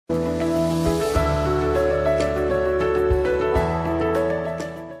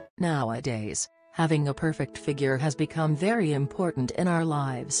Nowadays, having a perfect figure has become very important in our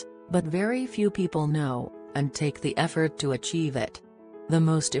lives, but very few people know and take the effort to achieve it. The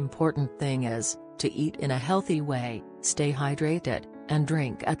most important thing is to eat in a healthy way, stay hydrated, and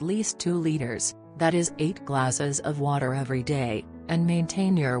drink at least 2 liters, that is 8 glasses of water every day, and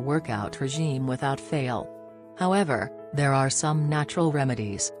maintain your workout regime without fail. However, there are some natural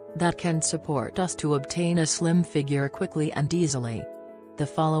remedies that can support us to obtain a slim figure quickly and easily. The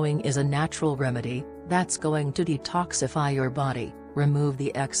following is a natural remedy that's going to detoxify your body, remove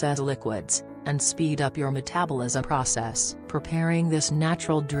the excess liquids, and speed up your metabolism process. Preparing this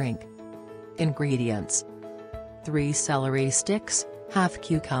natural drink. Ingredients: 3 celery sticks, half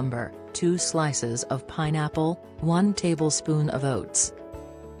cucumber, 2 slices of pineapple, 1 tablespoon of oats.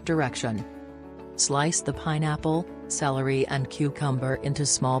 Direction: slice the pineapple, celery and cucumber into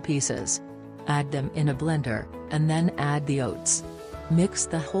small pieces. Add them in a blender, and then add the oats. Mix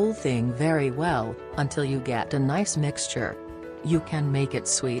the whole thing very well, until you get a nice mixture. You can make it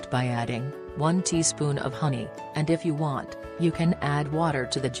sweet by adding 1 teaspoon of honey, and if you want, you can add water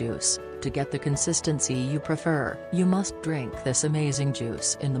to the juice, to get the consistency you prefer. You must drink this amazing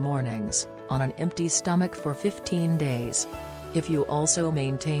juice in the mornings, on an empty stomach for 15 days. If you also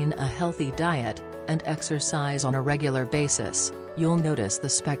maintain a healthy diet, and exercise on a regular basis, you'll notice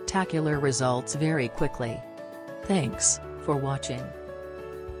the spectacular results very quickly. Thanks for watching.